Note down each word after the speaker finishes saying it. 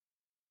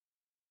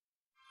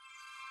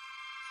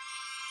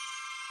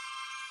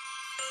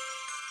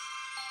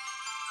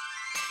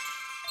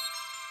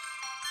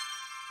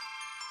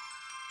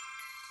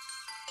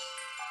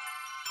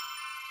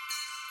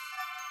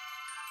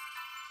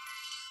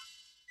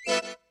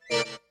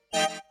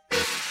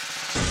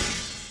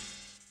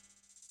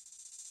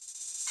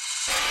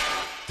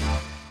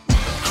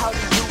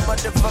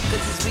motherfuckers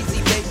is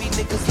Weezy, baby.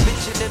 Niggas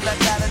bitchin' and I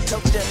gotta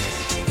told ya.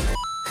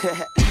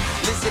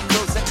 Listen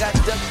close, I got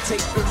duct tape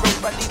and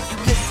rope. I leave you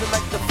missing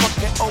like the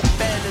fucking old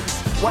balance.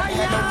 One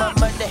hand on my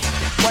money,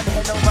 one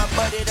hand on my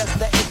body. That's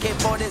the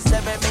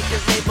AK-47, make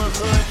his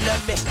neighborhood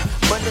love me.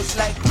 Bullets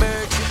like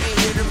birds, you can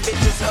hear them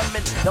bitches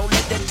humming. Don't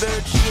let that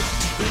bird shit,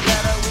 he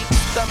got a weak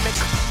stomach.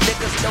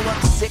 Niggas know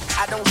I'm sick,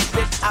 I don't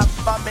spit, I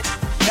vomit.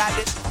 Got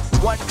it,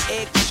 one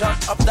egg chunk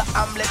of the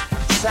omelet.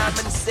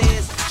 Simon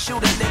says, shoot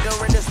a nigga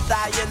in his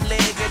thigh and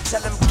leg and tell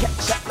him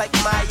ketchup like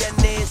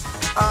mayonnaise.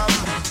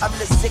 I'm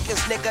the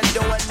sickest nigga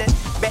doing it.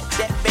 Bet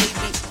that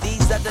baby.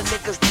 These other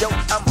niggas dope.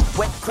 I'm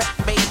wet crack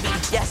baby.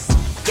 Yes,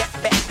 get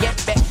back,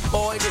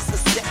 boy. This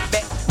is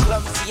setback.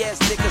 Clumsy ass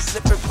nigga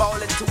slip and fall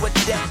into a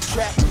death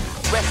trap.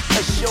 Rest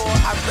assured,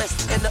 I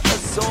rest in the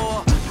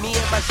Azure. Me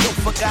and my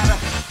chauffeur gotta.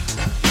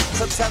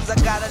 Sometimes I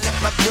gotta let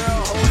my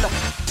girl hold her.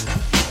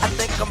 I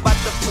think I'm about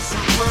to put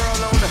some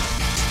pearl on her.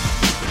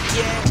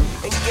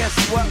 Yeah, and guess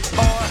what,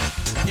 boy?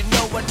 You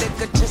know a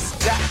nigga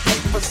just got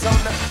papers on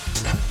her.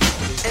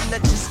 And I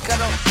just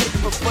got on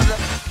paper for the.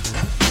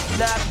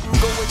 Now I can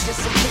go and get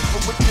some paper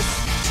with this.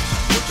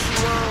 What you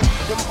want?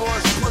 Them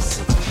boys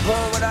pussy,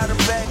 born without a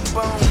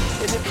backbone.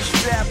 And if you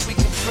strap, we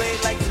can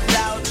trade like the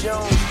Dow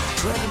Jones.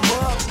 Run him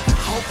up, I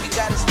hope he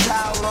got his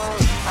towel on.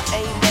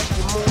 I aim at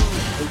the moon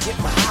and get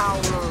my howl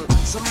on.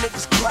 Some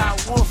niggas cry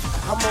wolf,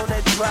 I'm on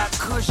that dry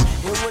kush.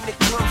 And when it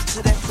comes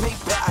to that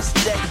paper, I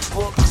stack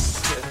books.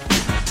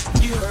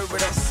 You heard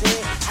what I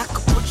said, I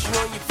could put you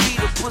on your feet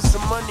or put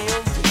some money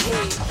on your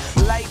head.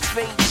 Life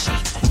ain't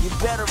cheap, you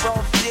better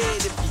off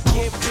dead if you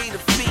can't pay the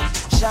fee.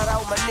 Shout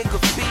out my nigga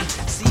B.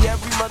 See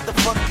every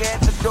motherfucker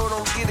at the door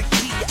don't get a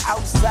key. You're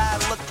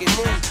outside looking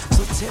in,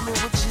 so tell me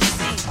what you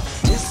see.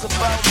 It's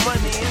about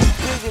money, it's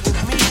bigger than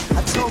me.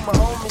 I told my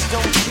homies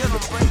don't kill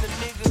him, bring the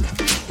nigga to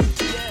me.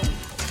 Yeah,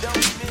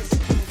 don't miss,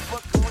 you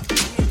fucking with the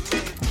hit,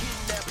 man.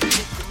 Kidnap a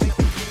nigga, make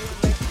him feel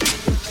like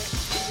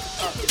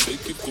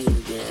take it for a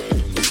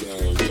ride on the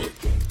sidewalk.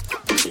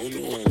 Don't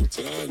know how to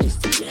tie this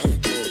to John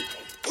Cook.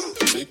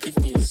 Take it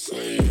for a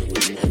sail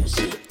with mama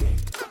said.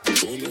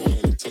 Don't know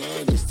how to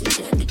tie this to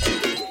top the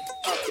chicken.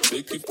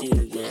 Take it for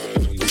a ride on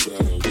the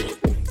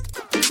sidewalk.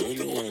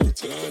 Don't know how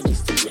to tie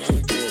this to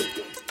John Cook.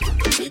 Take it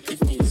for a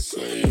sail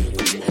with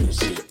mama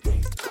said.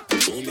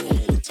 Don't know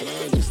how to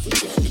tie this to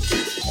top the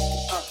chicken.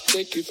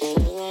 Take it for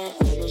a ride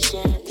on the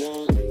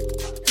sidewalk.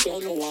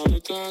 Don't know how to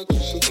tie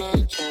this to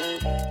John Cook.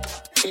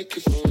 Take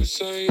it for a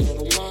sail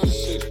on my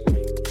shit.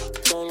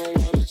 Don't know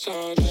how to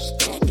tie this to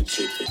top the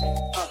chicken.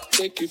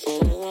 Take it for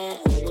a ride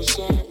on the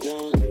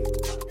sidewalk.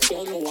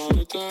 Don't know how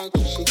to tie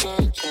this to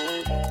John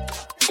Cook.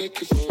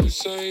 Take it for a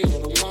sail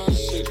on my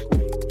shit.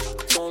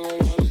 Don't know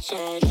how to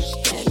tie this to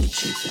top the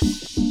chicken.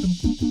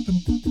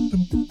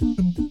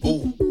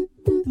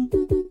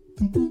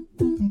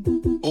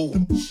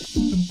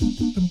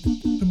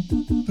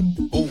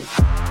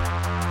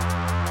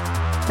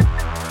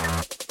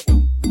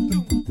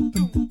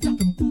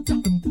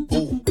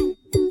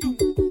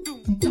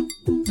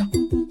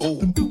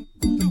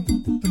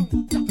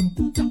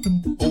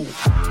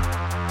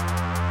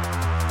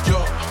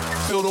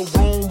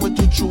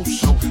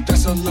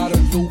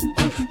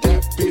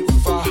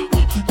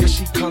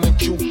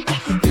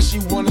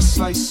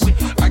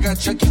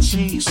 Chuck E.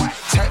 Cheese,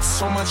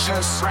 tats on my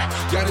chest,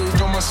 got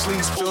it on my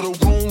sleeves, fill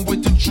the room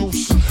with the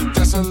juice,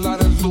 that's a lot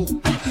of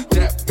loot,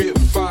 that bit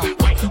fire,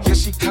 yeah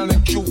she kinda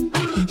cute,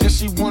 yeah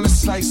she wanna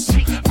slice,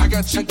 I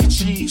got Chuck E.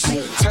 Cheese,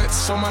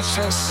 tats on my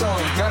chest,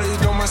 got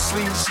it on my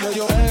sleeves, yeah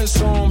your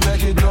ass on,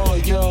 back it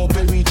up, yeah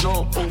baby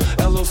jump,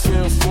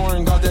 elephant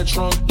foreign, got that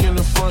trunk in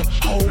the front,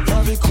 whole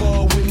private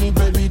club with me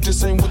baby,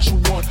 this ain't what you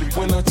want,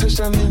 when I touch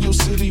down in your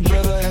city,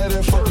 better have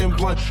that fucking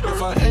blunt,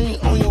 if I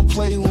ain't on your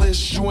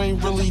playlist, you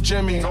ain't really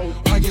jamming.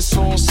 Pockets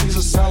on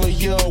Caesar salad,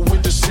 yeah,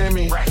 with the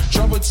semi.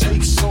 Drop a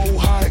take so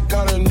hot,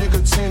 got a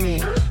nigga tinny.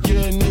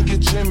 Yeah, nigga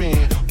Jimmy,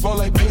 ball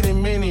like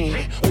Peyton Manning.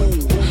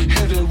 Ooh,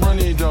 had to run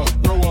it up,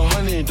 throw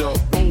 100 up.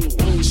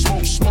 Ooh,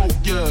 smoke,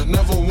 yeah,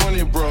 never won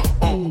it, bro.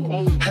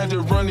 Had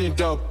to run it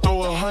up, throw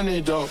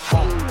 100 up.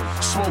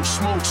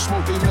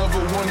 Smoke, they never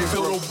won it.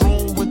 Fill the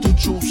room with the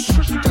juice,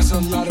 that's a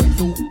lot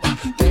of loot.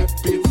 That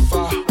bit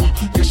fire,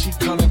 yeah, she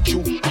kinda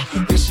cute.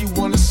 Yeah, she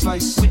wanna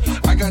slice.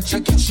 I got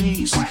Chuck E.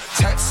 Cheese,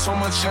 tats on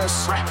my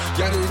chest,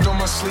 got it on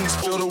my sleeves,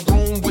 fill the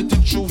room with the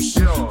juice,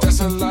 that's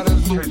a lot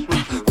of loot,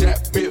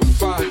 that bit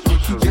fire,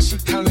 yeah she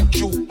kinda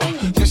cute,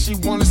 yeah she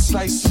wanna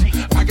slice,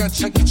 I got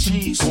Chuck E.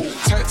 Cheese,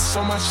 tats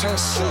on my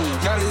chest,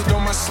 got it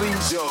on my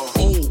sleeves,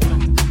 ooh.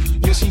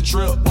 Yeah, she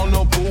drip on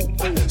the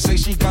boot. Say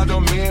she got a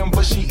man,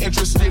 but she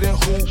interested in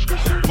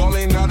hoop.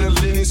 Ballin' out of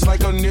Lennox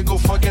like a nigga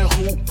fucking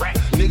hoop.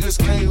 Niggas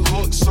can't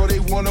hook, so they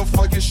wanna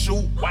fucking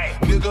shoot.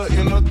 Nigga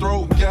in the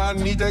throat, yeah, I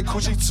need that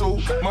coochie too.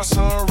 My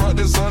son rock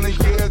designer,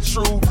 yeah,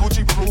 true,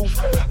 Gucci proof.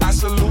 I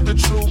salute the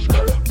truth,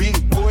 big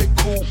boy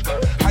cool.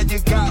 How you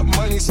got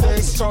money,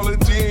 stands taller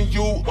than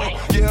you.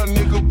 Yeah,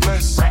 nigga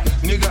bless,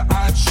 nigga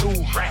I chew.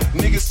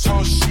 Niggas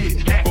talk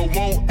shit, but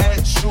won't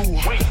at you.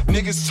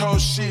 Niggas niggas talk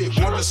shit,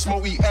 wanna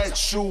smoke, we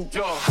at you.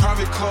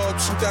 Private Club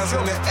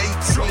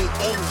 2018,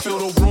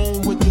 fill the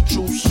room with the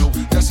juice.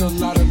 That's a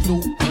lot of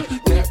loot,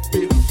 that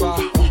big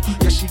fire,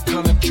 yeah she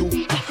kinda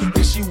cute.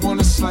 Yeah she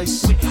wanna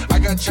slice, I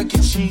got Chuck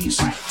E. Cheese,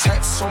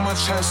 tats on my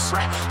chest,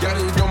 got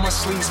it on my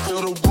sleeves.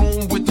 Fill the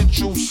room with the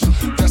juice,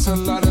 that's a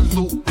lot of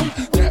loot,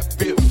 that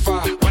big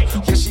fire,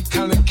 yeah she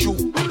kinda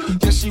cute.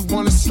 Yeah she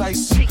wanna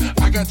slice,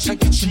 I got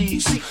Chuck E.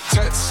 Cheese,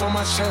 tats on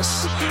my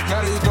chest,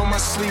 got it on my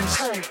sleeves.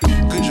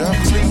 Good job,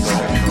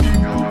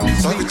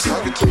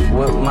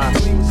 with my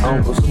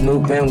Uncle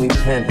Snoop and we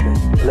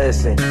pimpin'.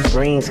 Listen,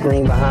 green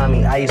screen behind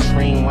me, ice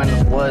cream when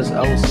it was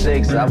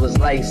 06. I was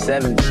like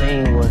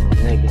 17 with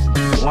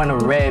niggas. Want a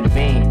red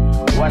bean.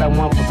 What I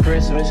want for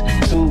Christmas,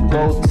 2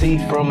 gold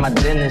teeth from my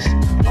dentist.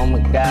 Oh my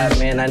God,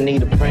 man, I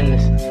need a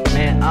princess.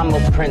 Man, I'm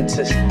a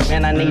princess.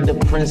 Man, I need a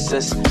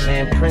princess.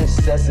 Man,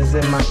 princesses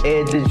in my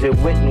ear, did you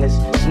witness?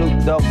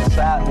 Snoop Dogg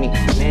beside me.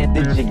 Man,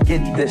 did you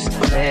get this?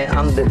 Man,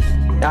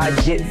 I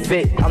get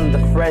fit, I'm the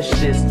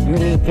freshest. You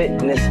need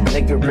fitness,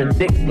 nigga,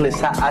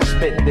 ridiculous how I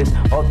spit this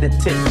off the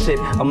tip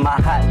of my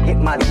hot. Get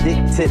my dick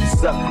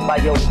tips up by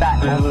your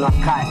dot on the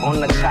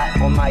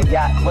cot, on my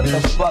yacht. What the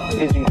fuck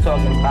is you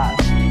talking about?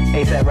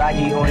 A$AP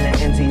Rocky on the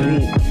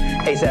MTV,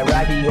 A$AP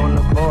Rocky on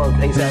the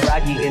Forbes, A$AP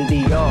Rocky in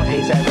Dior,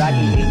 A$AP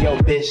Rocky in your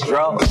bitch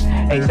drawers,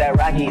 A$AP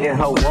Rocky in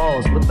her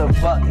walls. What the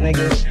fuck,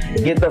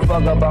 nigga? Get the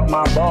fuck up out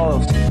my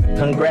balls.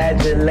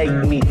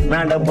 Congratulate me,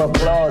 round of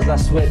applause. I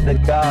swear to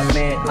God,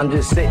 man, I'm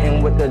just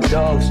sitting with the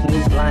dog.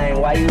 Snoop lying,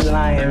 why you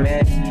lying,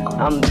 man?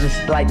 I'm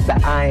just like the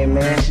Iron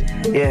Man,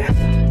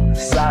 yeah,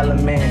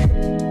 Solomon.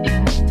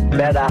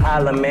 Better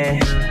holler,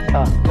 man.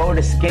 Go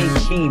to Skate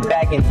Key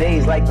back in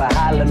days like the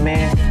holler,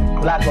 man.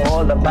 Block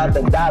all about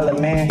the dollar,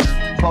 man.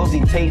 Posy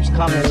tapes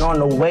coming on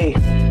the way.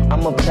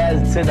 I'ma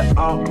pass it to the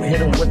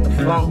hit him with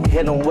the funk,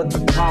 hit him with the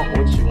pump.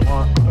 What you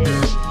want?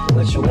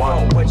 What you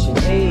want? What you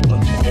need?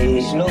 What you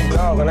need? Snoop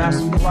Dogg and I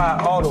supply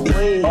all the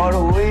weed. All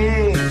the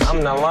weed.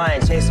 I'm the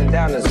lion chasing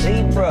down the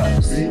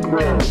zebras.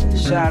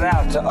 Shout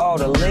out to all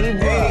the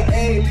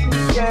Libras.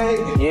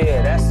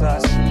 Yeah, that's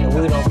us. And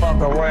we don't fuck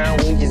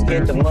around. We just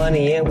get the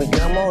money and we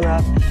come on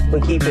up. We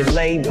keep it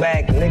laid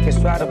back.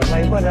 Niggas try to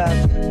play with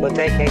us, but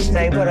they can't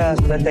stay with us.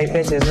 But they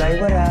bitches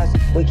lay with us.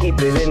 We keep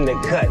it in the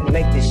cut,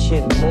 make this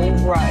shit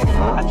move right.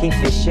 I keep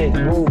this shit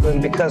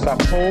moving because I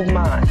proved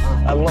mine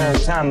a long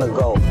time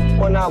ago.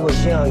 When I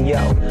was young, yo,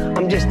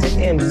 I'm just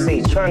an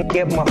MC trying to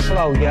get my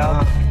flow,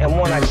 yo. And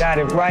when I got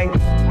it right,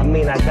 I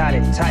mean I got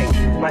it tight.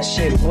 My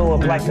shit blew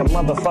up like a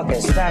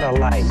motherfucking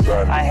satellite.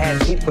 I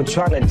had people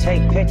trying to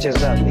take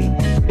pictures of me.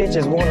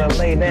 Bitches wanna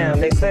lay down,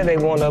 they say they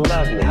wanna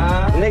love me.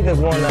 Niggas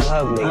wanna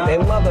hug me,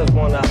 their mothers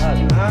wanna hug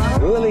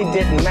me. Really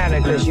didn't matter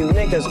cause you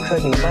niggas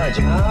couldn't budge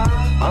me.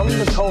 I'm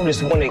the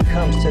coldest when it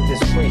comes to this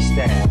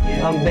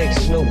freestyle. I'm Big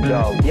Snoop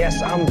Dogg,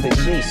 yes I'm the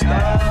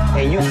G-style.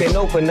 And you can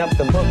open up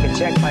the book and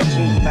check my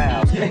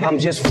G-files. I'm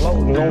just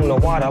floating on the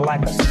water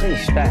like a sea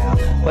style.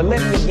 But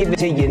let me give it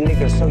to you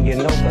niggas so you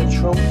know the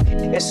truth.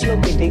 It's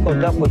Snoopy Deagle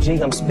Double G,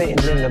 I'm spitting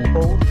in the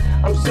booth.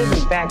 I'm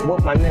sitting back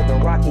with my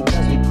nigga Rocky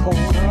cause we cool.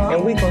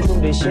 And we gon' do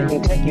this shit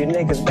and take you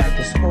niggas back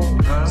to school.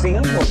 See,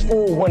 I'm a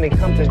fool when it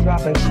comes to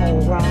dropping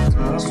cold rhymes.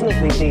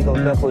 Snoopy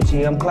Deagle Double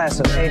G, I'm class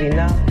of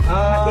 89.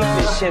 I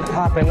keep this shit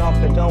popping off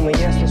the dome and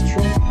yes it's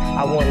true.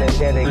 I wanna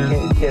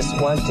dedicate this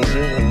one to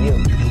you and you.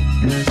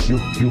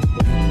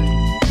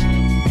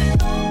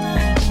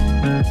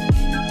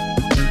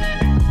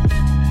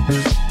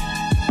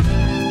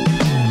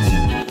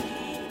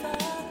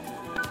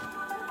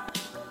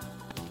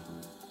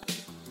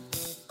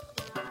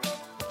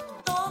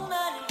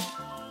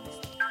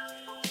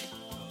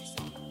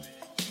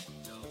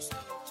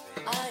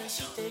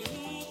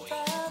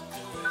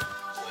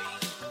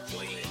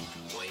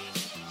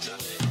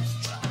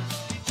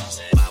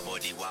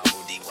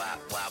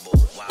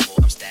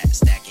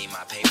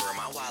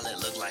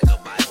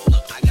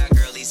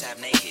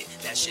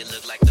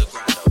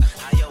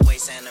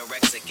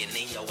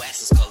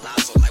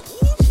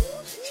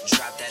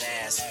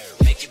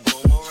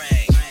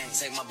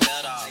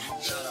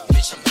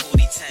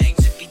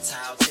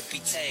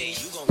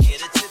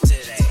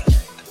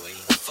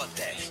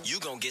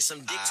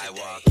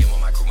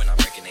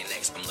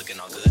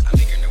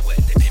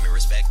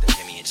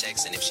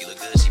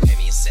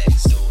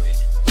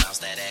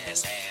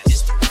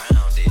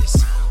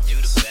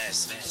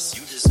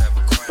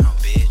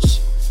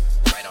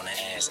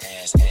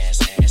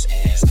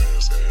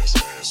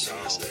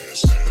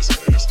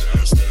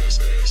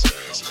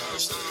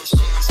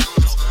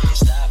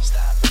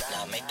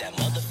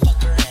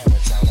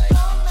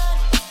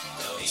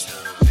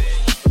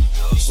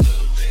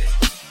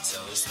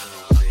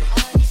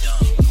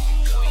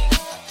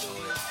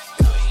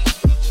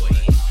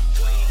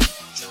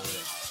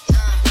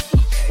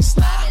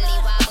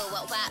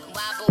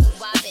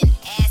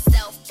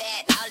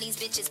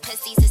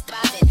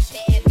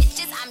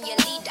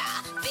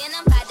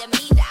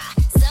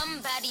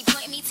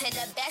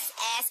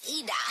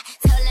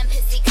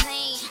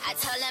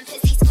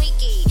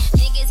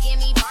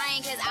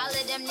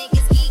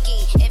 Niggas geeky.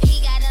 If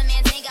he got a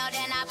man tango,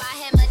 then I buy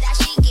him a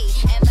dashiki.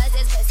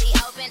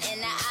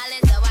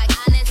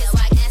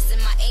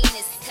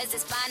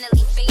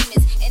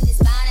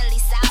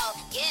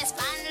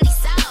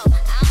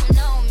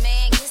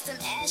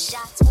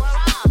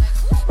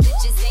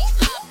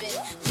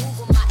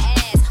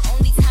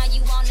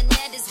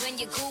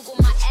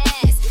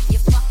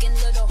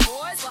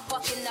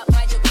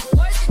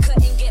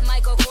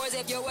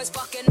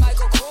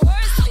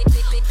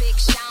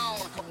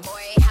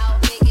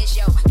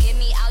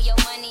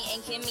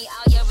 Give me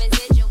all your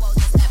residuals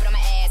and slap it on my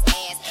ass,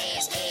 ass,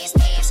 ass,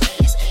 ass,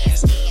 ass,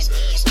 ass, ass,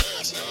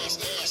 ass,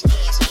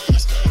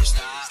 ass, ass.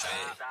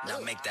 Now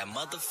make that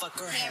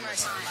motherfucker hammer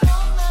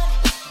time.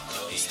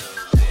 Go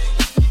stupid,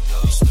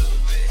 go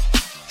stupid,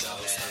 go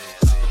stupid.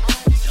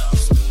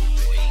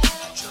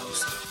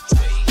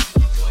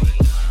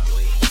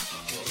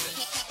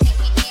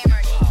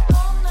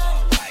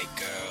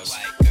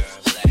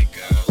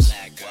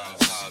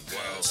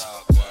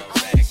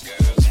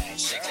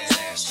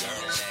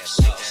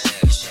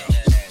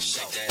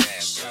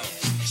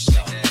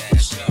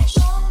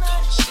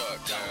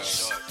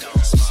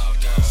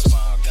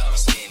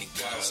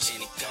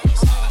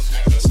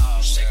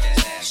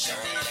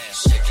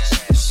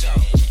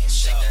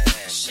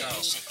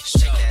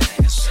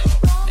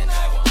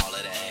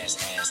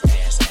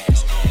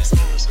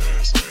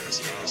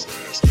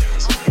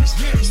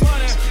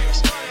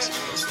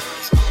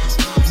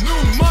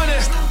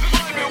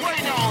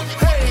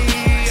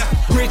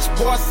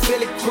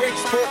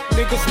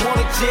 Niggas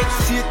wanna jet,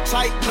 shit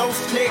tight, no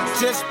slick.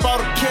 Just bought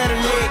a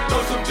Cadillac.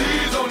 Throw some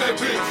D's on that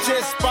bitch.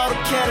 Just bought a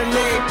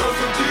Cadillac. Throw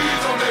some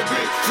D's on that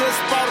bitch. Just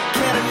bought a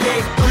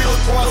Cadillac. Real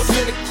boys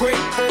in the crate.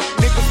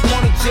 Niggas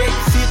wanna jet,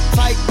 shit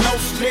tight, no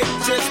slick.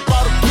 Just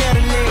bought a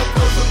Cadillac.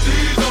 Throw some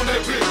D's on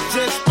that bitch.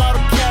 Just bought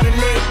a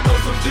Cadillac. Throw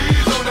some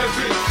D's on that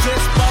bitch.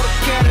 Just bought a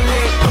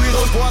Cadillac.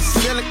 Real boys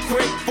in the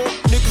crate.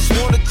 Niggas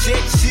wanna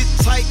jet, shit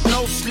tight,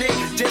 no slick.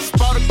 Just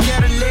bought a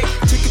Cadillac.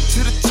 Ticket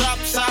to the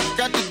top shop,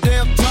 got the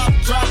damn top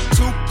drop.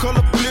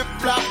 Color flip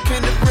flop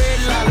and the red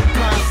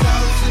lollipop.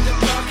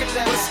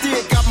 But still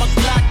got my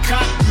Glock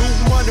cock. New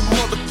money,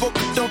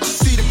 motherfucker. Don't you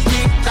see the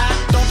big dot?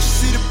 Don't you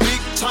see the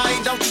big tie?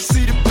 Don't you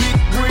see the big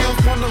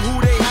grills? Wonder who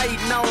they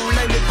hating on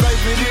lately,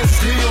 baby. This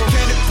hill.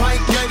 Candy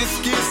paint, gated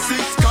skin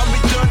six. Call me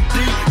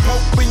Dundee.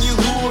 Hope in your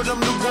hood, I'm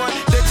the one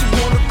that you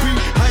wanna be.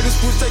 Haters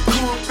wish they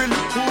could feel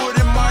the hood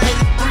in my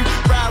 83.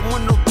 Ride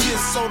with no tears,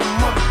 so the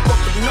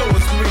motherfucker know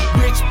it's me.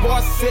 Rich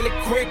boy, selling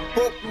crack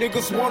book.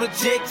 Niggas wanna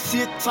jet,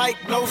 shit tight,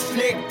 no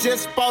slick.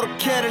 Just bought a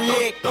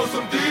Cadillac. Throw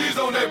some D's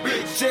on that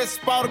bitch. Just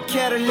bought a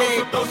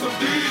Cadillac. Throw some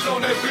D's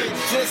on that bitch.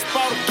 Just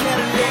bought a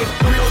Cadillac.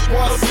 Real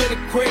boys in the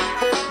crack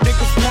book.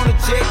 Niggas wanna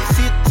jet,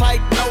 shit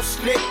tight, no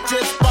slick.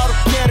 Just bought a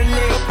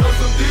Cadillac. Throw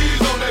some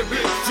D's on that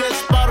bitch.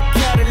 Just bought a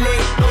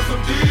Cadillac. Throw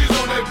some D's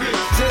on that bitch.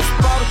 Just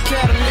bought a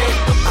Cadillac.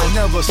 I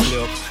never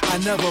slip, I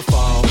never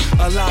fall.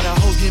 A lot of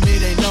hoes give me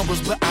their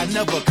numbers, but I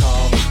never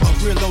call. A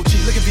real OG,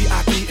 look at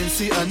VIP and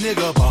see a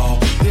nigga ball.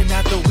 Then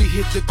after we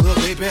hit the club,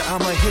 baby,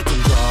 I'ma hit them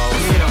draws.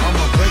 Yeah,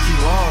 I'ma break you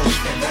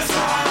off, and that's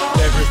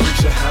all. Every freak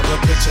should have a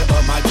picture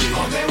of my dick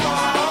on their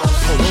wall.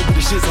 Pull over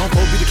the shits on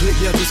 4B to click,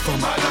 yeah, this for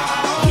my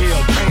dog.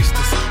 Yeah,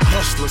 gangsters,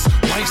 hustlers,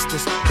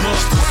 waisters,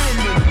 busters.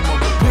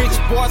 Rich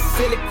boy,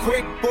 selling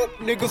crack book.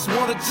 Niggas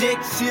wanna jet,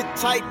 shit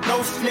tight,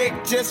 no slick.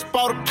 Just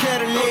bought a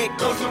Cadillac.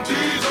 Throw some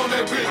D's on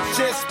that bitch.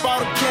 Just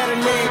bought a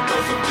Cadillac.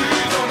 Throw some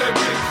D's on that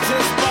bitch.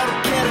 Just bought a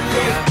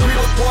Cadillac.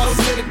 Real boy,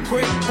 selling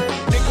crack book.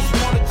 Niggas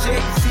wanna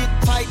jet, shit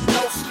tight,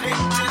 no slick.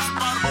 Just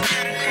bought a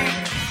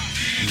Cadillac.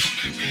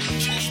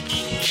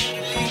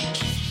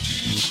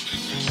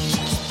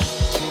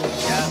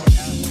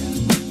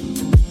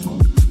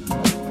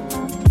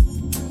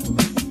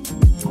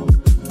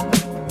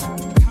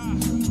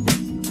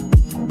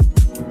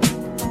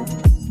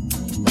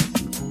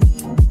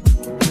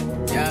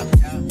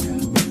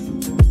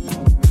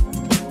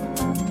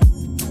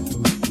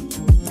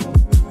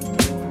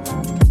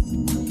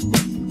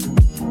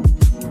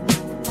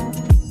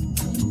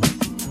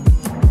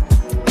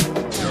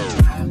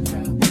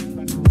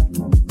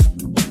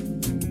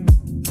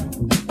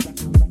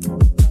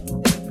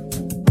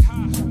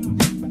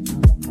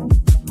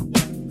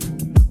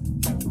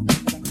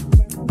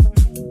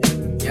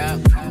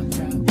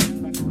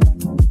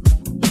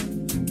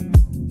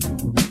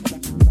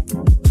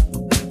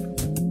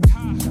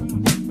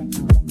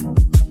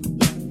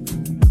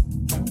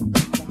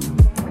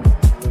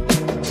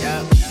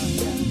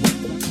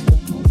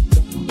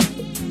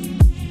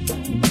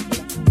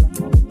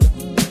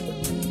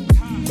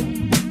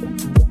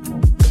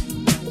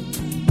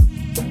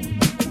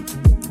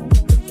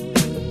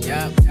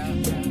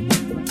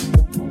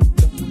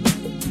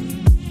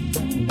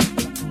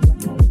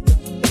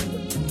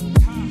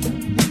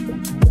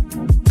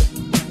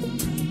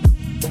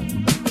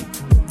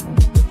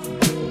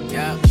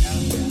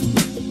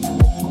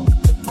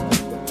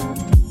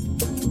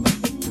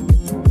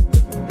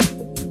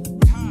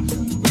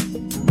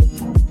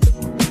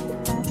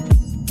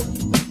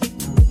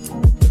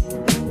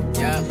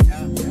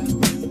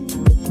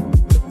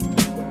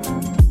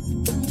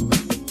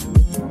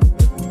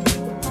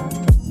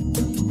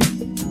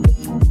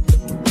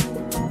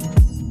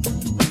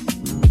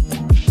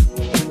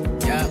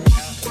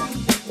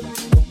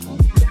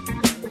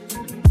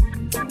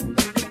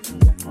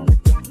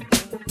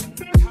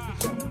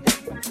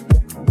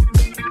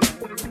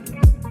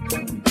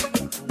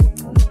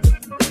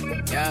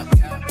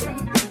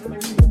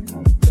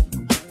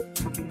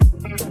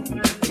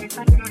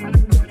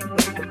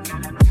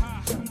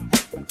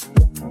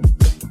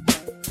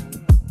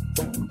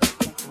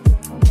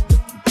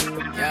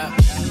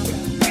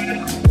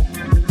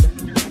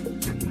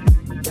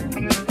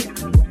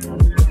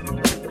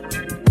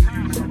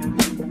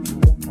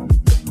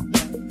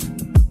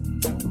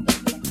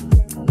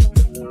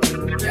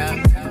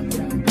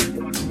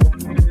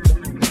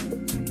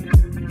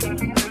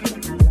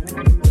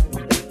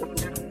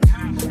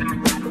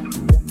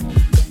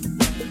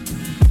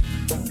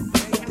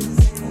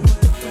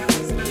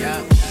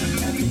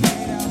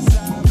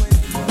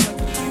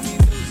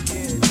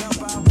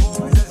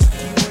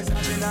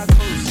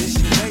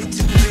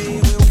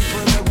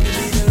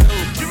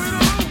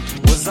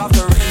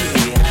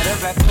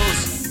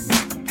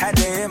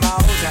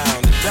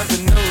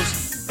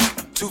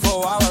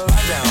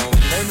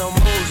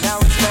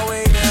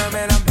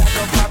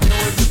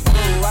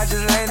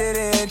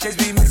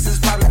 Texas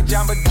pop like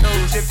Jamba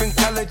Juice. Different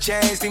color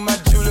chains, think my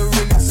jeweler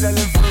really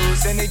selling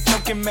fruits. And they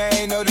joking,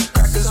 man, know the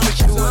crackers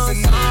wish you was a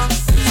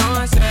news.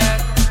 Someone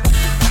said,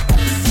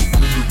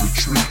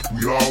 retreat,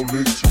 we all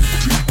in too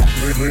deep.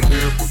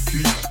 Land for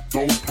keeps,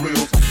 don't play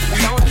us.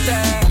 Someone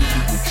said,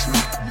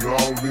 retreat, we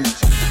all in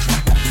too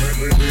deep.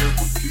 Land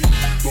for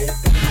keeps, don't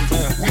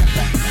play us.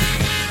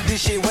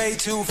 this shit way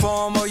too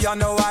formal, y'all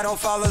know I don't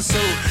follow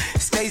suit.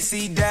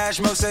 Stacy Dash,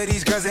 most of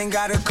these girls ain't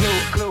got a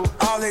clue.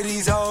 All of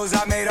these hoes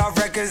I made off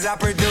records I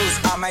produce.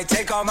 I might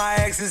take all my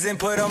exes and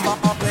put them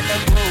up in the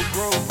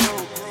group.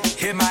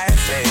 Hit my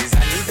essays,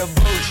 I need the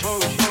booch.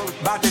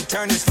 About to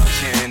turn this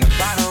function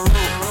about a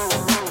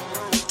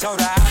roof. Told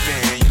her I've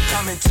been, you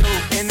coming too.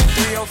 In the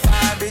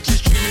 305,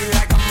 bitches treat me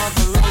like I'm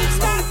Uncle Luke.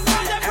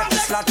 Have to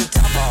slot the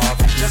top off,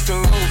 it's just a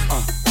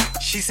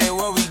roof. She said,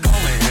 where we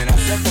going? And I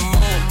said the moon.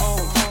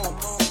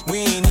 We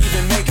ain't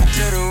even make it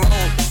to the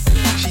room.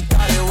 She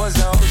thought it was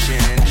the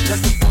ocean, it's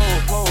just a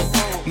pool.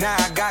 Now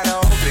I gotta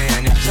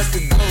open, it's just a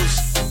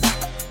ghost.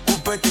 Who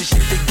put this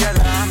shit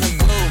together? I'm the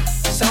glue.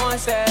 Someone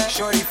said,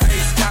 shorty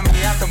face got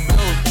me out the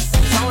blue.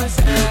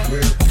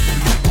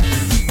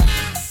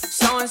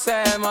 Someone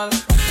said, mother.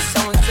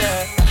 Someone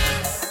said,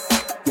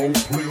 don't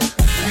play us.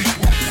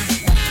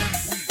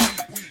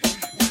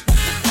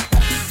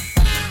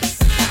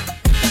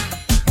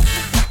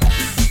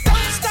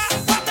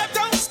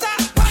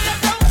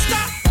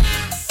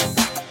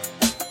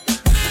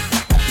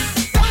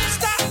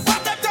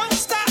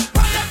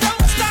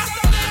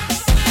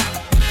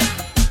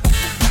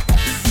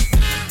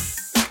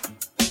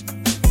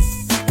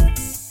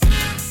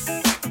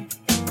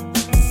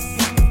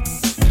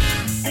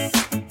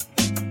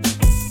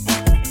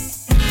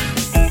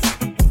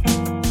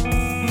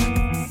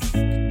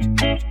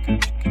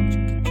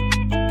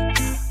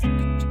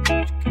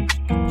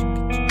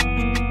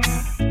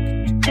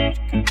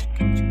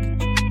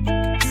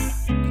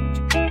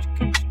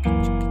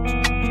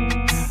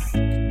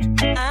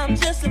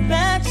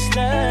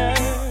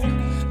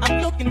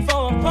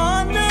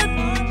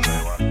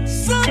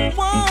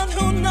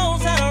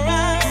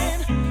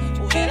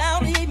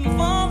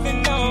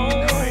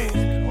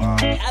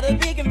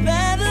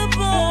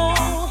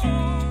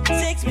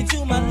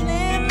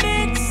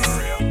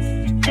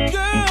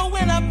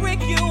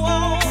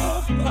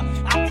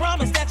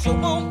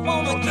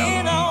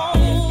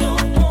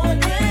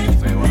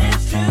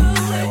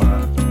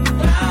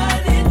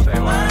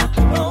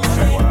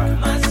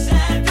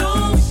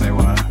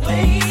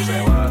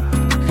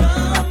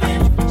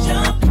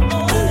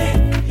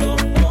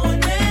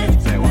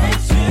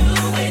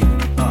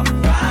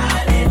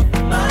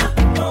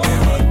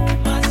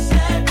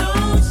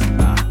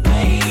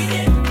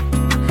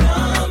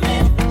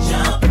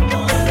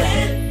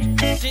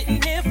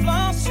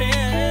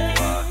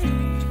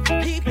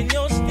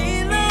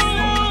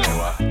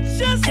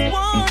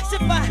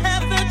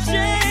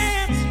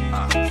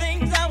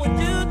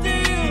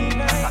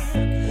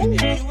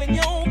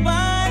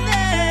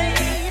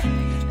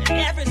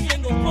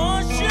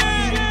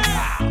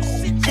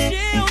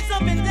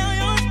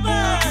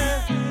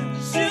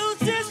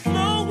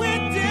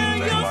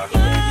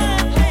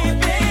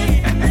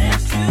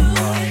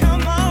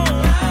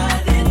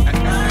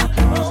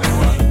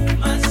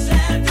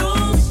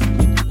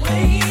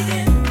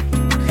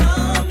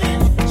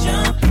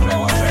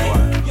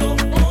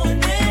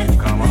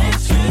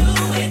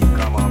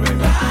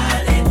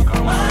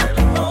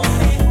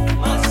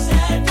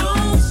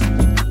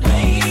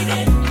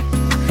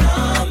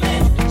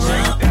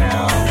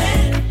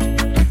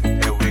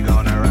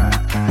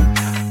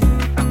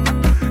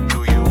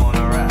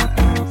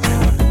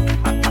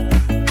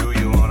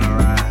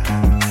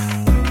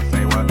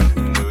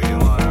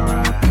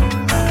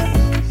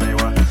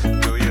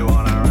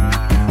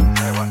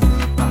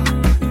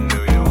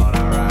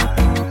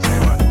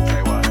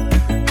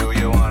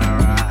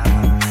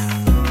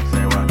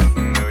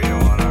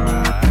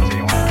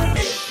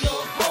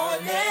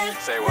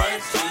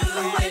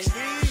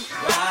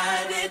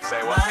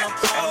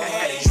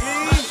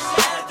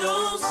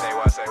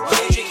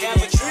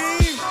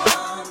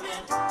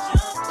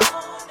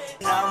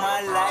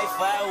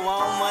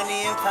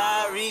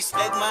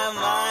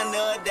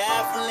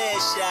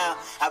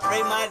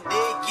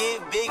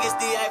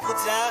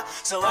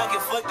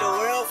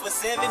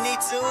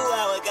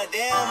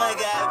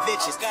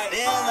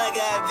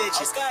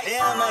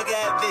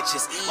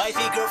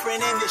 Wifey,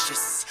 girlfriend, and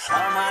mistress.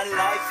 All my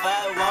life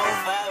I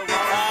won't.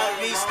 I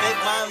respect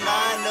my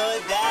mind, or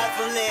die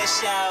from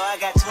last shower. I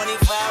got 25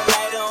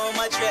 right on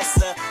my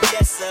dresser.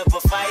 Yes, sir.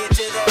 Put fire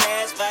to the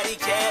ass, body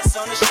cast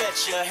on the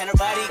stretcher. And her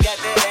body got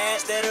that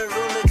ass that a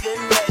ruler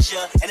couldn't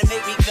measure. And it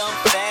make me come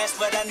fast,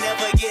 but I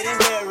never get in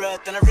rarer.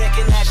 Then I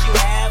recognize you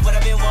have what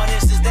I've been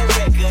wanting since that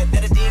record.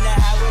 That Adina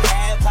I would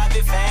have, pop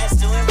it fast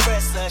to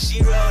impress her.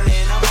 She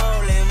rolling, I'm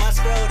holding my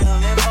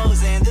scrotum and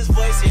posing. This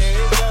voice here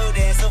is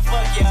golden, so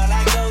fuck y'all,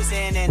 I goes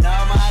in. And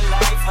all my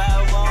life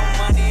I want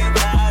money and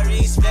power.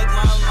 Respect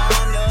my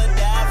mind or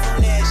die from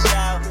last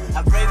shout.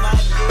 I pray my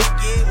dick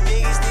get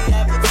big as the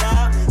apple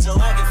top, so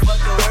I can fuck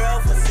the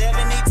world for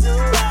 72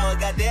 hours.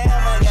 Goddamn,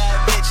 I got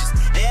bitches.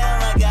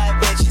 Damn, I got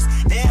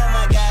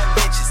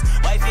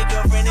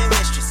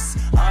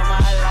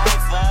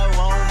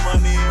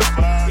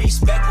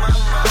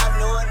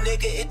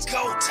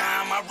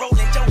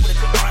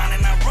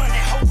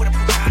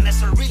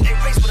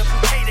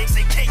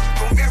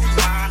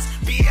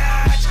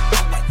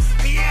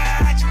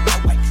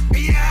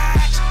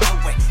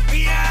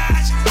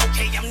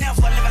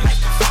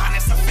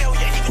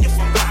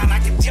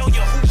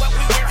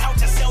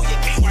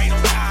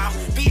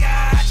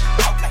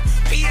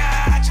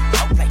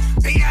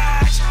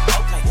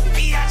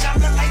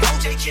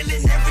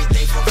killing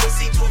everything from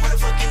pussy to a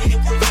motherfucking nigga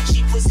with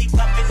cheap pussy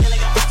popping. And I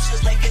got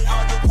options like an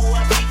audible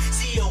I beat.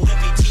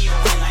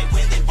 C-O-M-P-T-O-N, like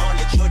when they ball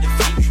at your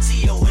defeat.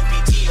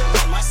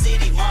 C-O-M-P-T-O-N, my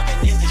city, Marvin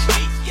in the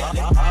street. Yeah,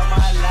 all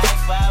my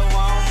life I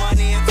want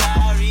money and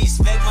power.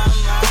 Respect my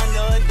mind,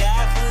 no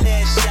die from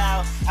that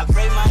shout. I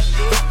pray my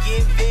dick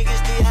get big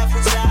as the Eiffel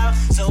Tower,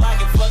 so I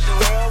can fuck the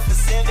world for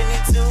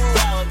 72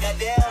 hours.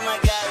 Goddamn, I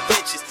got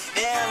bitches.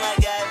 Damn, I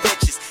got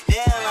bitches.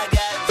 Damn, I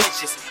got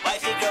bitches.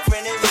 Wifey,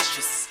 girlfriend, and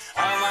mistress.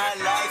 All my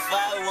life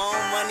I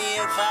want money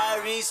and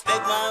power.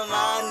 Respect my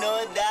mind,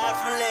 no die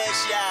from that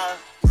shout.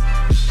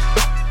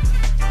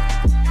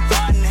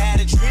 Martin had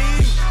a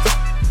dream.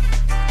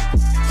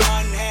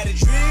 Martin had a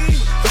dream.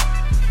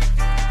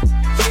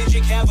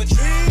 Kendrick have a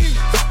dream.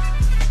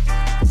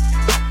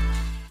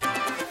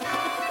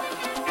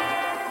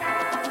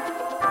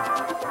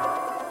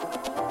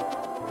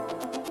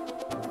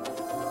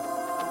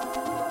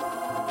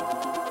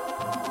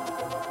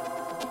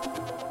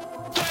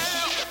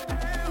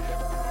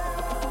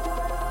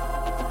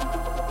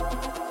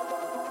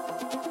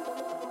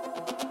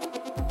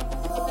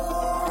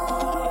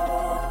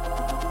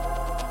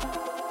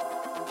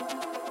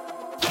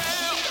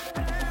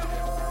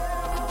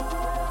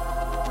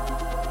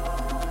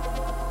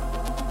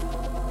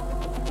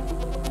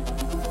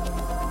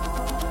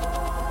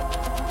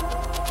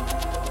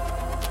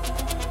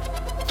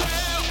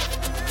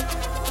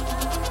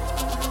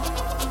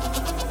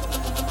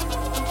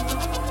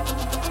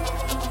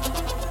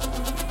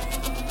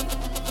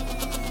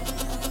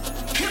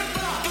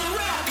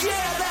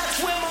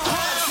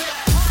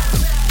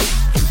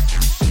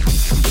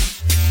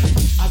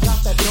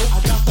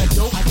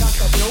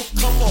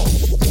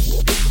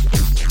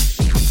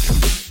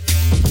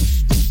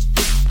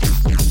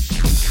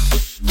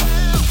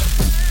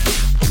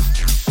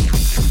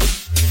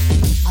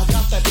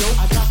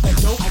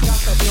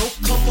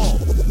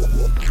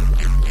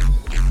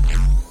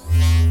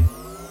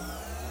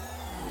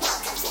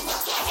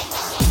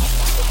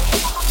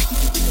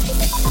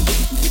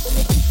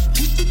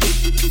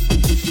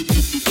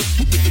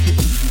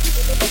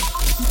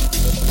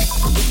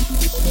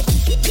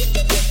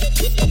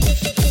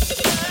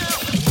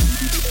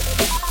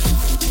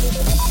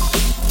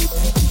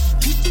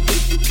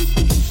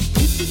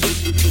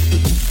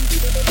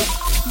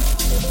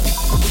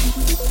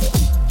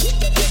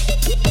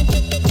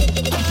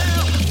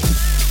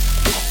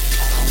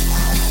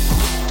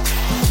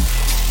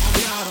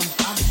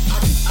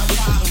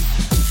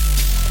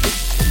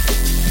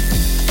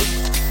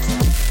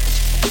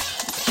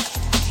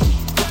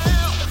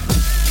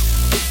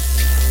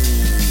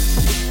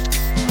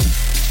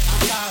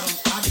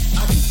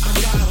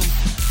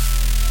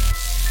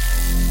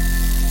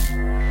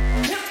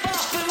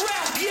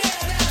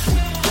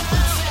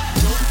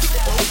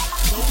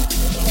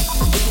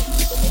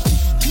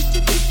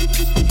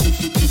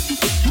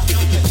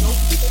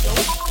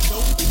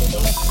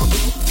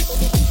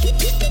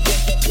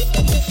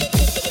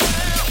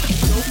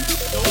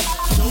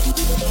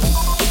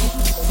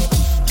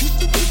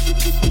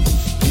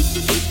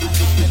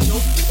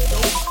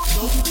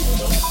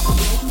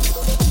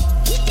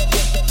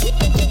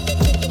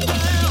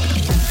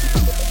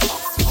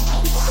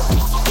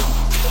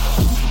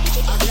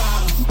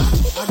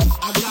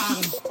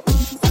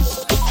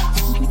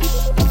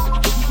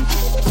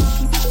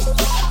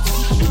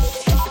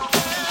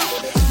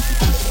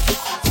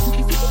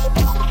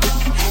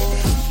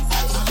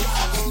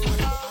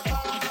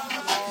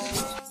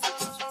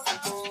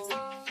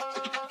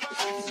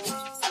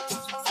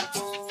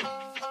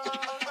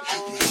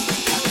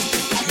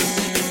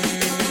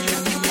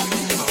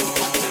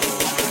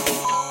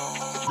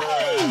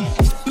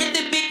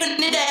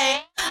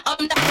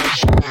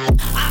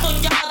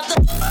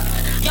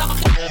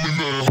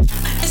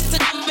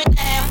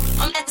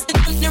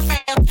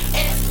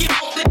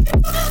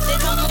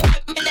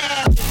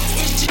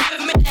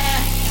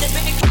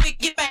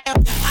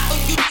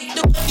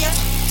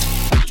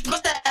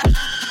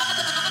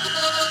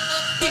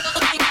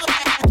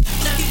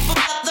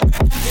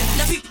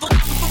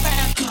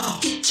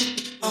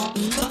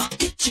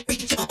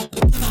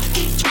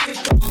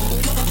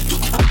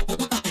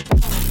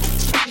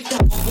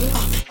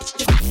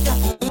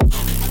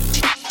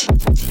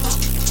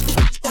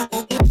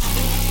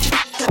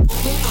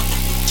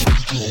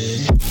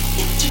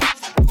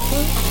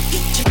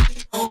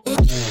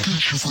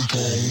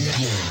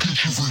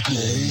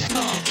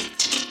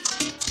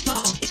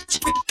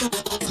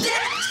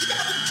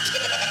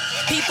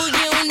 People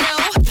you know,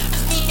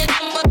 me and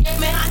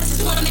them, I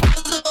just wanna make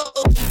a look.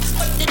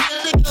 What the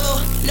deal?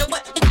 Know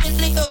what the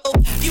deal?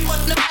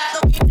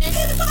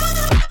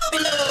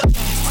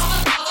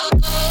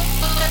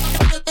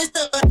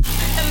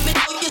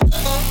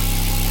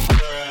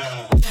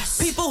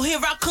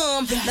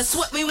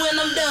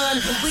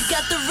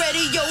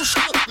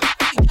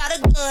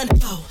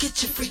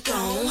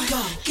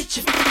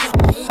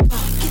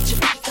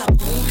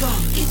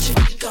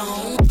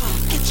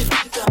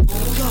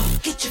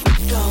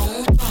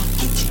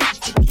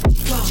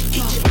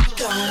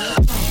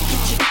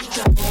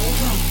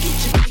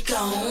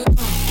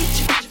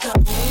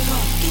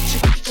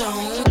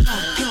 on,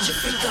 get your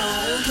freak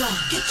on,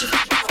 get your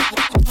freak on,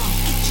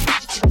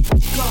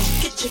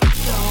 get your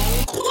freak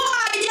on.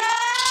 Quiet!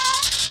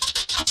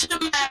 Hush the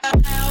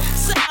mouth.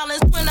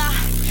 Silence when I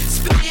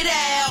spit it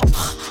out.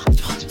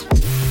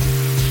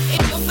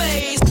 In your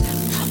face,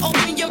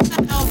 open your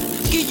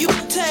mouth, give you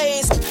a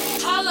taste.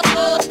 Holla,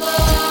 ain't no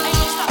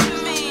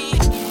stopping me.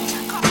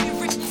 Call me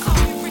freak, call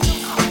me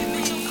freak, call me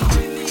me, call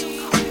me me,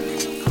 call me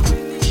me, call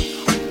me me.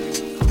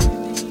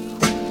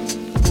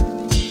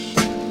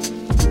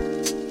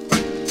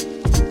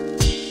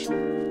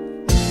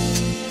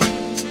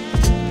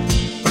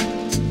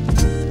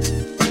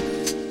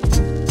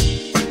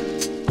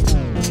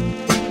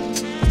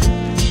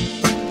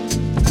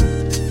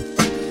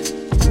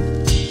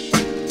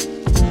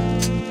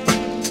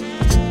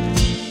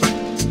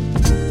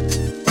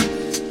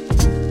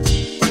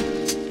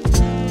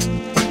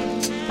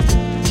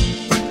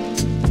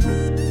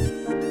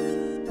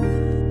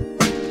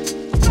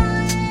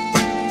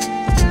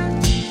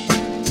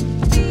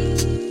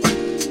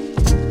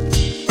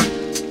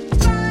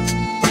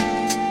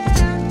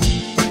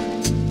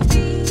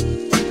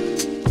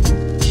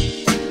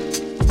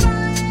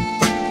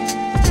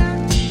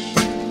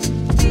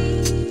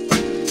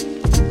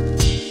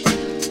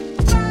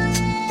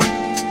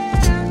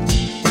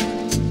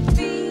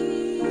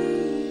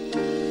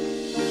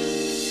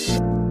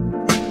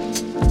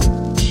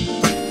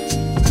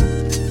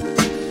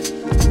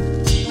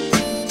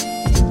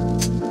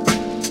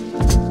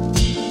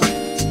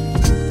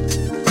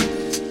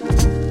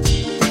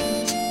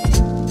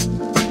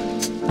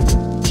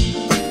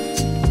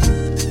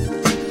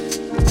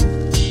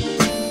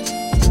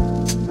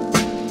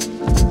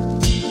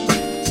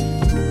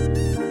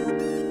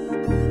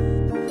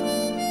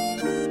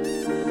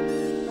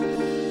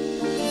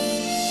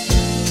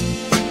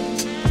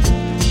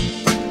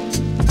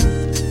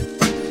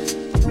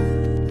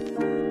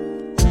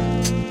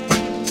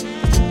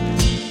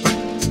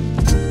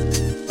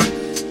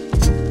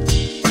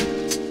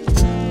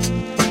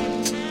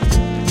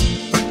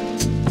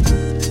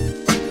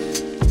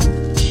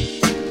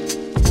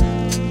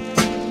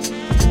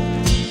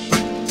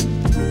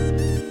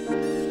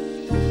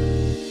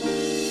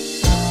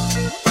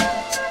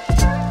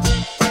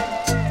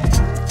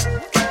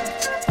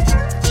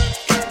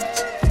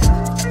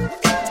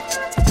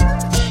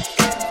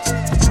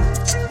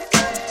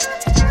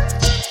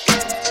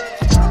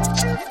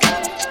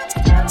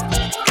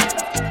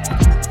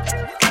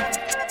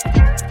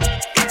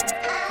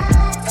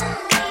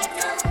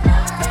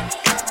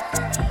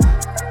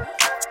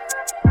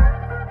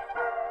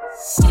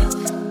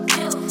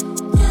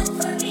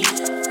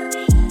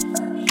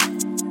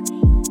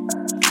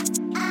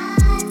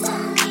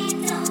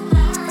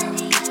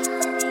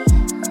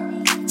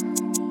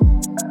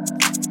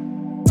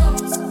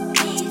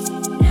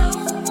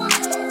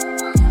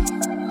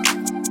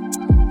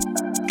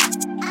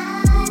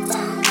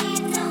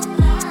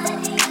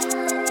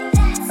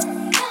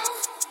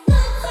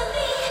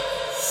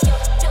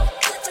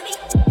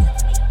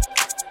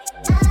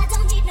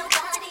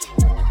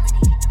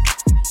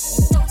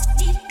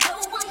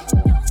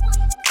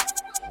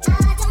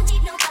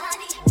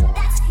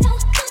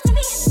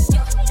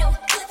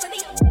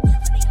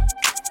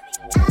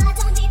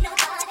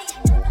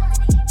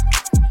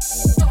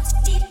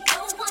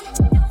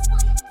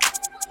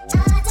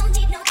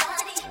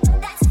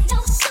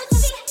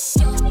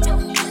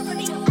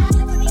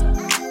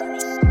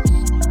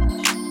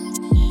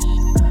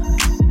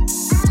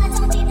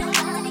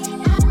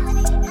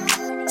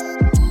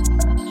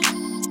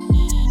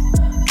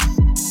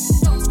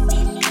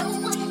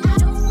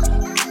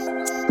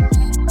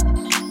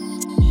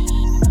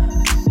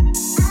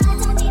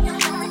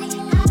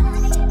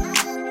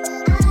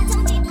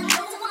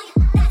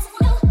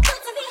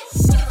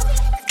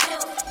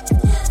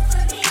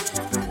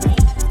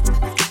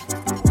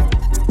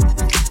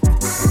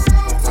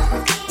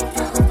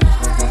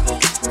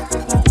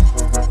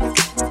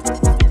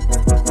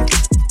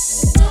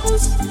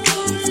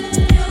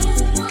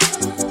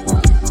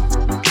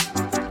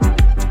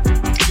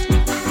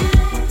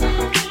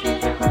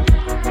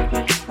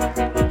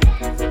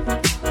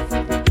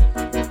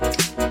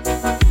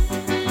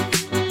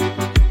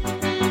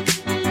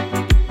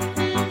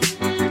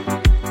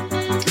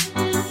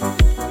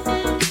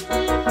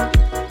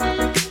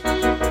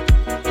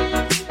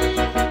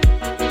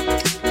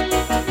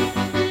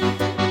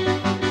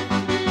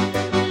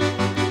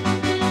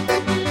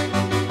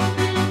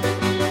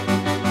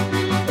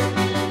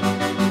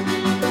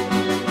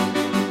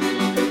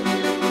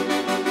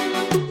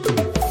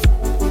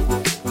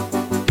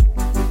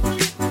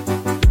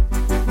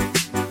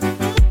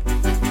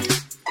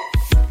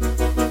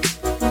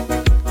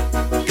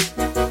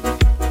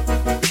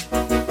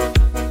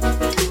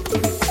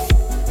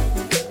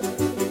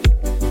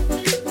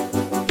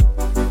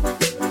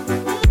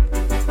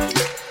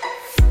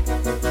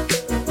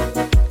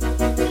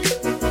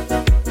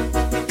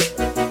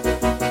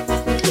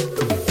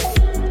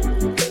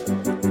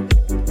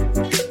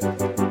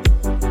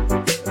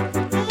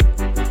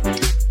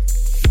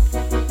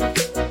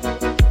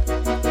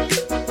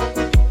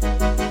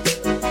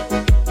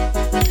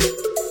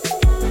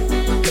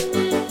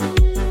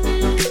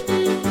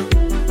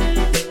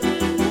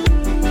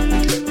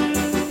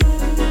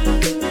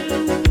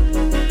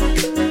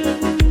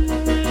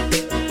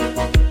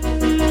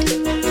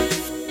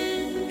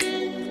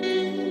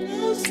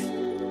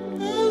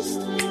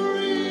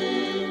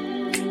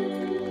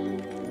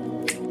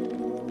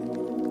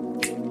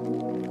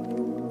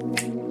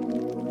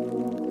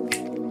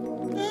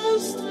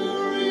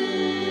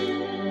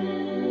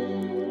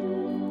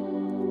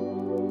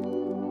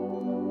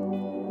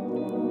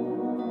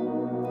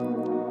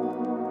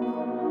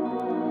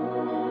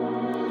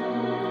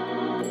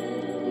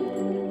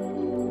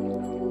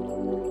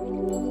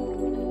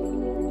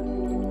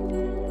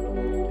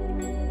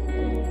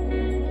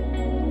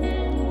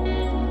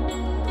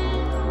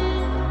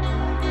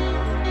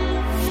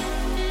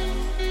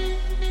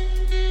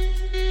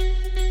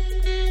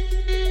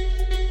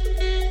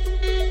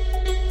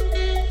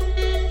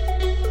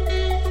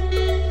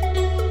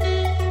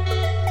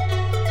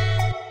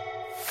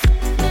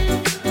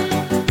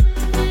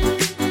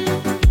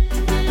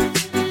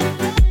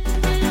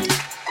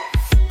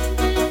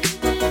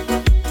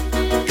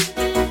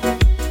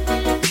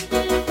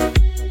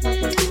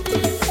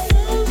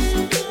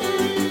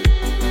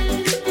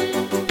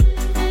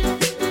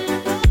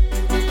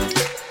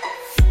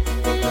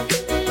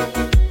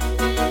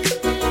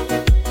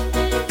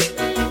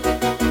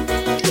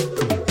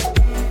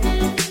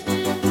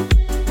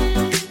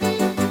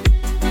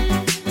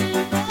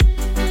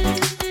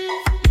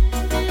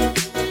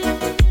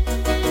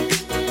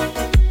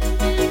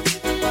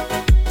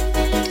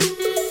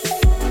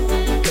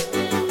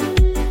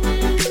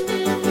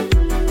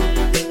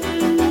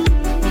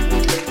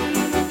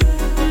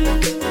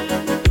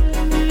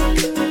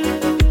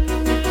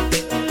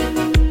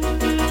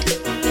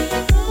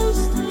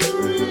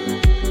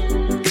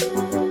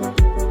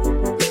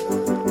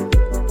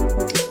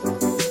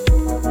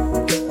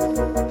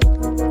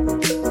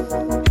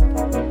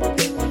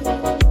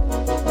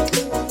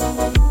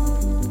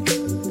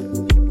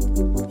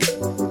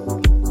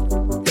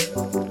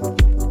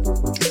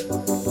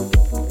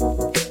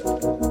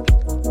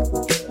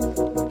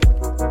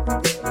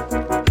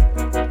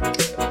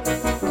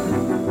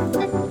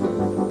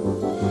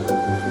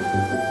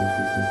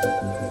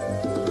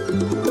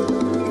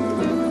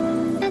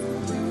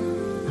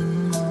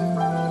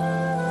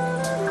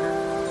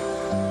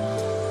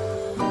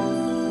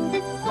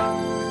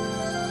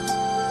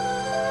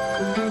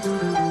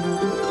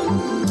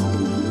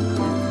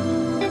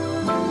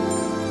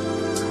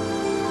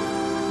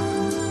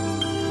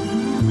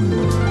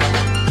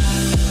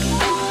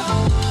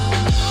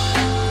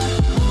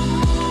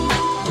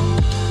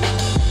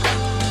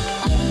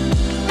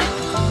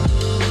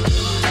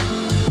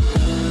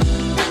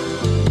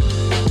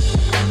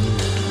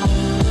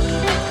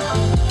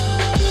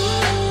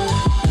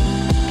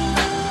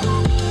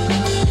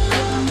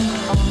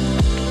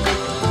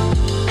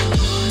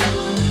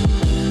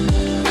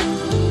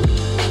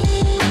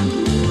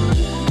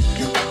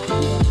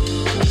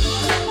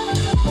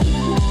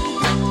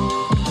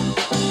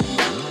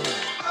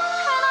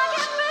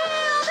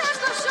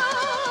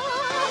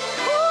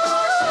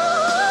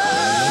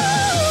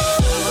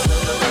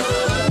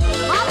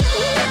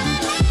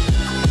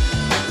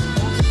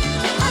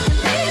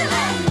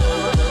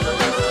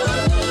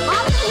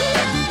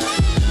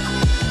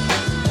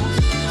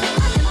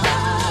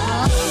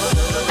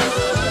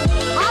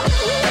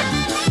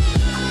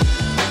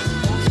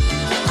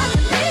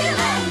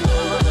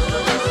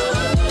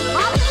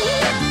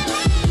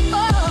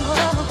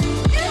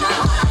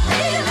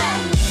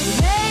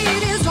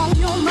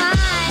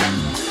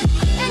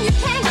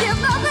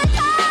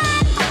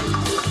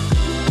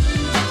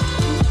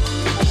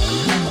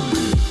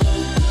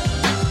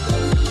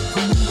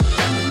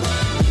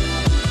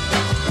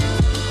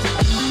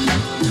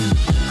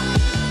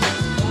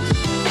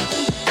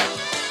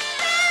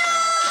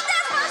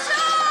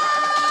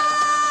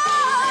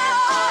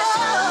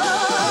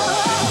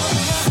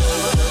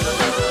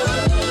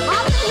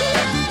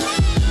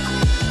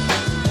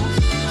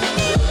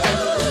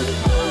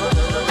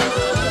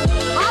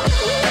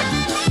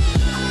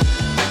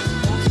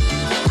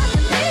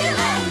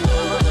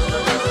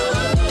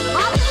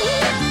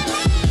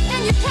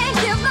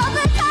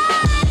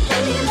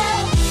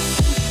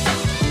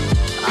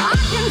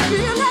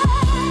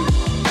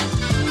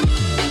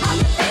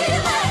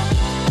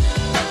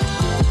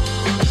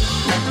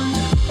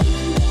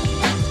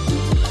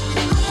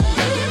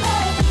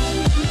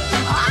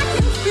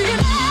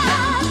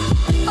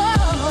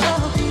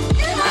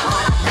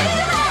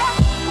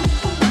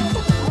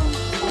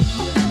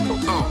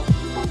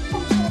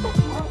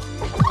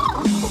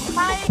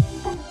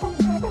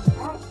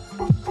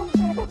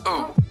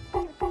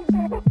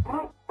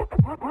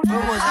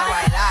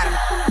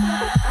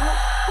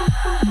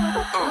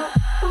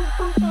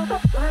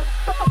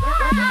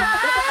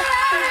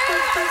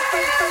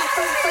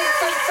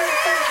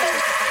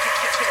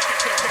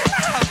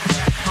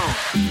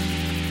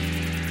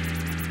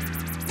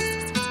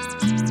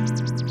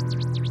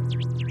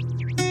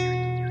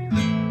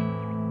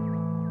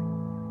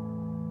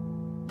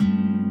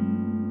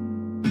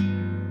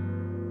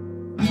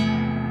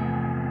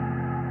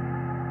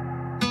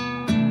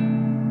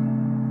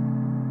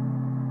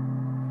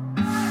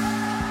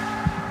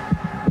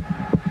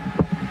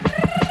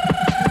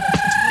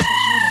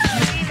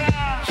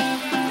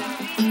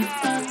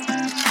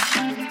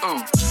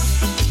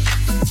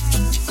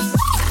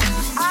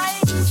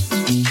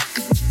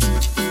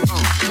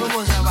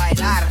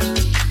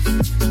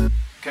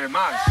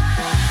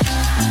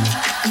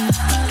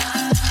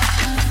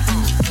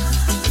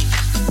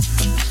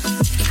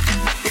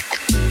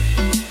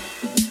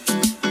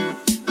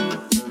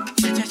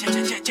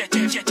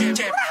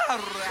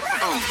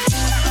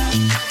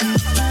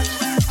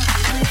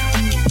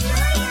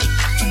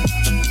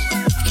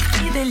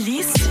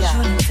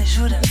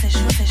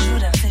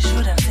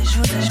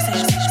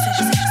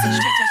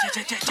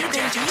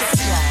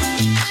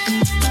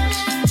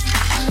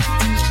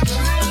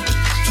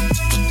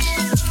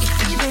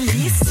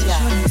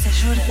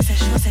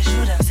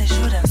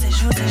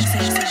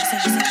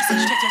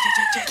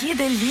 Que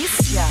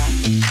delícia!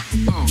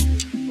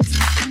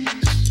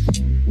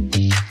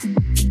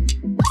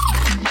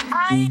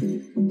 Ai.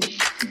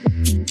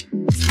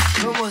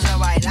 Vamos a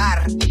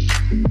bailar.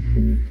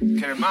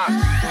 ¿Qué más?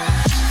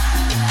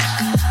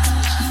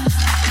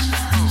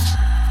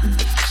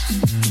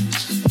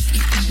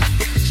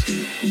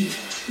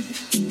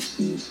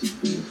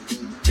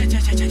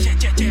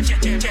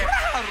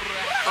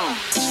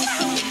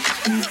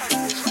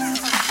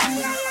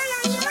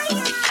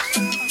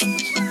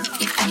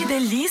 Que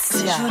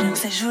delícia!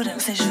 Você jura,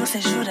 você jura,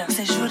 você jura,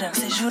 você jura,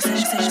 você jura, você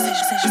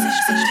jura,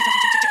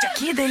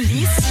 que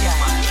delícia!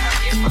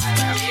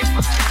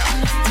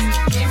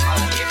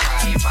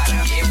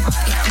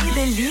 Que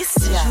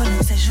delícia!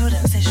 Você jura,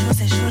 você jura,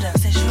 você jura,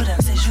 você jura,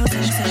 você jura,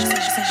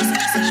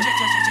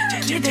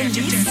 que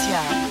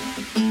delícia!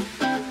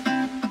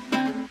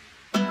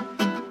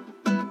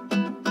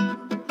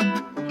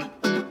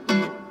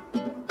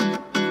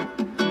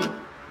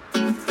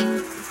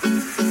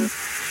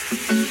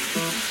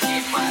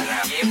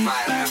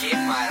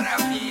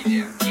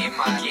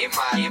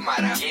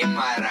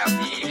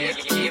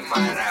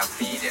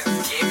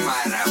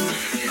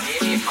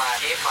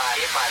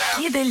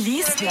 Que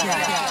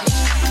delícia!